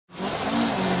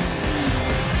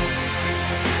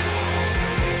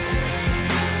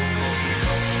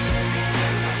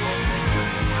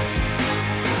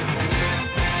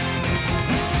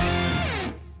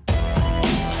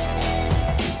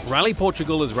Rally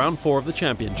Portugal is round 4 of the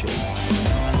championship.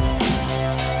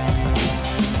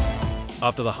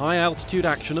 After the high-altitude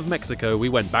action of Mexico, we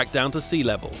went back down to sea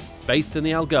level, based in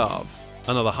the Algarve.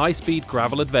 Another high-speed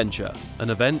gravel adventure, an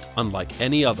event unlike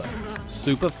any other,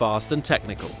 super fast and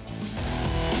technical.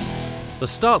 The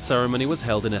start ceremony was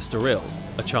held in Estoril,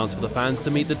 a chance for the fans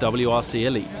to meet the WRC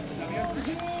elite.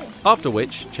 After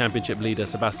which, championship leader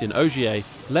Sébastien Ogier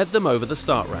led them over the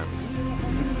start ramp.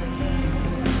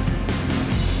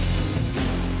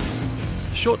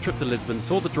 A short trip to Lisbon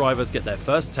saw the drivers get their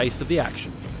first taste of the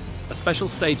action, a special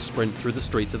stage sprint through the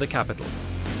streets of the capital.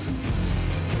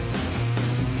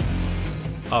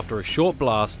 After a short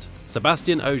blast,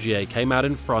 Sébastien Ogier came out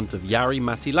in front of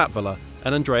Jari-Matti Latval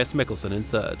and Andreas Mikkelsen in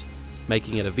third,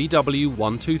 making it a VW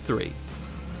 1-2-3.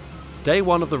 Day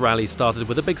 1 of the rally started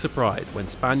with a big surprise when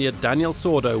Spaniard Daniel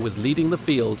Sordo was leading the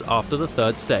field after the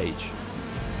third stage.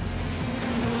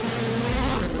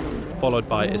 Followed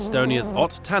by Estonia's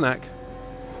Ott Tänak,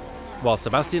 while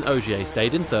Sébastien Ogier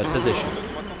stayed in third position.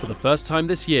 For the first time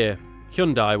this year,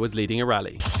 Hyundai was leading a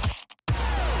rally.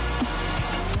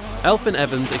 Elfyn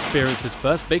Evans experienced his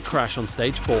first big crash on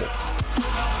stage 4.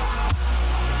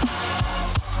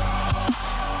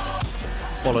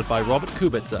 Followed by Robert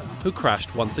Kubica, who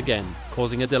crashed once again,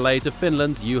 causing a delay to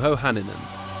Finland's Juho Hänninen.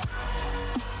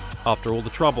 After all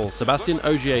the trouble, Sébastien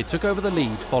Ogier took over the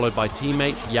lead, followed by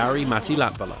teammate Jari-Matti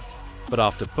Latval. But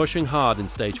after pushing hard in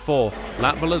stage 4,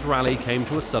 Latval's rally came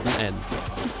to a sudden end.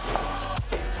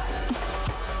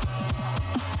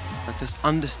 I just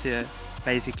understeer,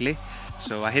 basically.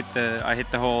 So I hit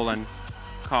the hole and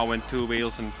car went 2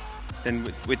 wheels and then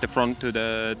with the front to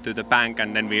the bank,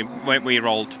 and then we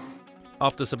rolled.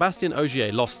 After Sébastien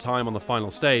Ogier lost time on the final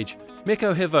stage,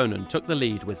 Mikko Hirvonen took the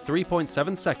lead with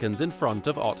 3.7 seconds in front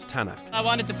of Ott Tänak. I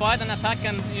wanted to fight and attack,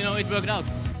 and it worked out.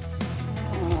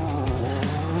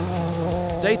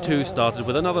 Day 2 started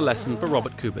with another lesson for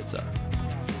Robert Kubica,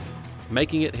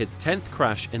 making it his 10th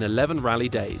crash in 11 rally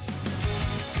days.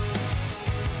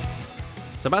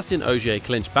 Sébastien Ogier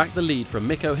clinched back the lead from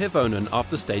Mikko Hirvonen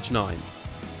after stage 9.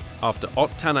 After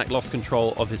Ott Tänak lost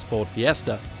control of his Ford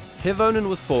Fiesta, Hirvonen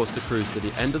was forced to cruise to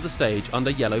the end of the stage under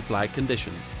yellow flag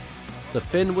conditions. The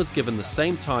Finn was given the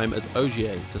same time as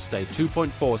Ogier to stay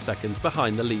 2.4 seconds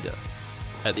behind the leader.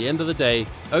 At the end of the day,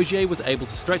 Ogier was able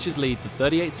to stretch his lead to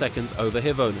 38 seconds over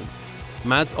Hirvonen.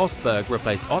 Mads Ostberg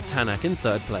replaced Ott Tänak in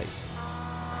third place.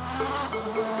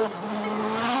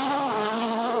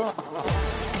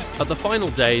 At the final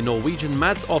day, Norwegian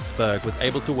Mads Ostberg was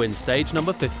able to win stage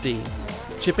number 15,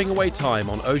 chipping away time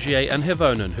on Ogier and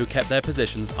Hirvonen, who kept their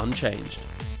positions unchanged.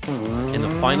 In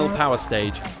the final power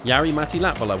stage, Jari-Matti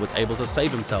Latval was able to save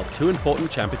himself 2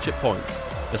 important championship points,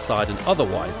 beside an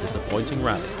otherwise disappointing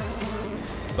rally.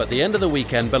 But the end of the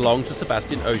weekend belonged to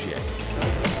Sébastien Ogier.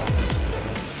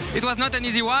 It was not an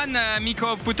easy one.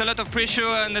 Mikko put a lot of pressure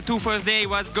on the 2 first day. It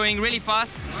was going really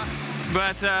fast.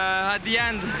 But at the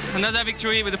end, another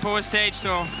victory with the power stage,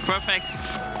 so perfect.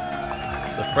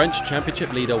 The French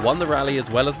championship leader won the rally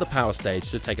as well as the power stage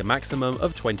to take a maximum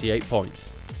of 28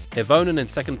 points. Hirvonen in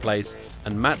second place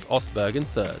and Mads Ostberg in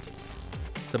third.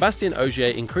 Sébastien Ogier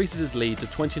increases his lead to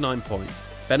 29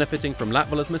 points, benefiting from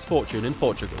Latval's misfortune in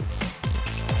Portugal.